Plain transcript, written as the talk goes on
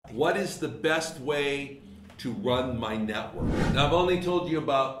What is the best way to run my network? Now, I've only told you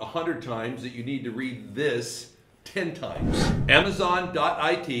about 100 times that you need to read this 10 times.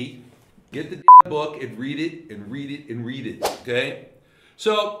 Amazon.it, get the book and read it and read it and read it, okay?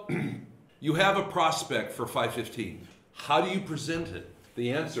 So, you have a prospect for 515. How do you present it?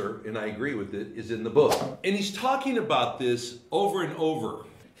 The answer, and I agree with it, is in the book. And he's talking about this over and over.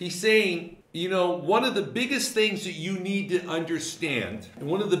 He's saying, you know, one of the biggest things that you need to understand, and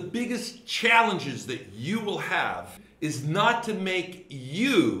one of the biggest challenges that you will have, is not to make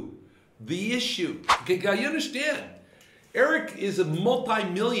you the issue. Okay, guys, you understand? Eric is a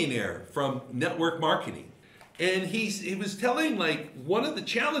multi-millionaire from network marketing. And he was telling, like, one of the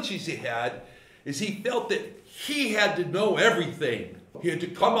challenges he had is he felt that he had to know everything. He had to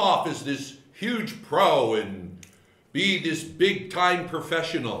come off as this huge pro and be this big-time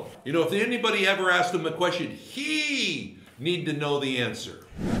professional. You know, if anybody ever asked him a question, he needed to know the answer.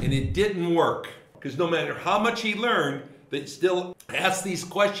 And it didn't work, because no matter how much he learned, they still asked these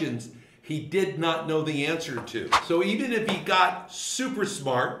questions he did not know the answer to. So even if he got super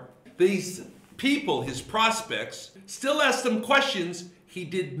smart, these people, his prospects, still asked him questions he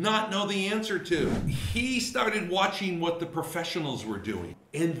did not know the answer to. He started watching what the professionals were doing,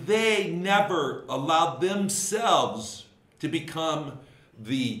 and they never allowed themselves to become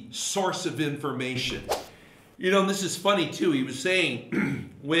the source of information. You know, and this is funny too. He was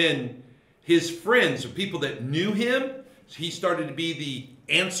saying when his friends or people that knew him, he started to be the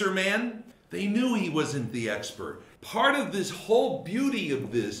answer man, they knew he wasn't the expert. Part of this whole beauty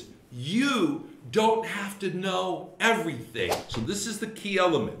of this, you don't have to know everything. So this is the key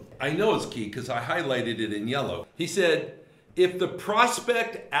element. I know it's key because I highlighted it in yellow. He said, if the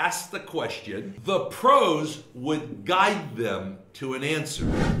prospect asked the question, the pros would guide them to an answer.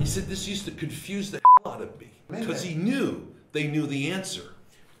 He said this used to confuse the hell out of me because he knew they knew the answer.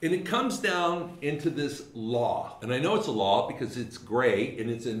 And it comes down into this law. And I know it's a law because it's gray and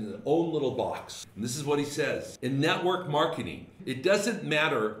it's in its own little box. And this is what he says. In network marketing, it doesn't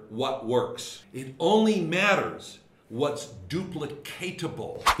matter what works. It only matters what's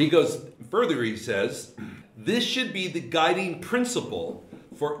duplicatable. He goes further, he says, this should be the guiding principle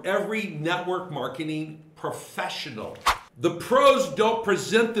for every network marketing professional. The pros don't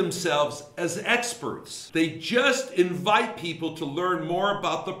present themselves as experts. They just invite people to learn more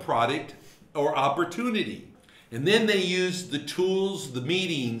about the product or opportunity. And then they use the tools, the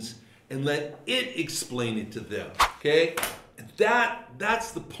meetings, and let it explain it to them. Okay?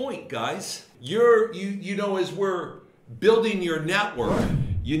 That's the point, guys. You know, as we're building your network,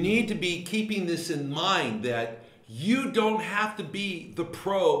 you need to be keeping this in mind that you don't have to be the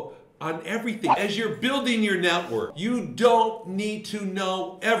pro on everything. As you're building your network, you don't need to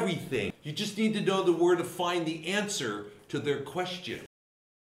know everything. You just need to know where to find the answer to their question.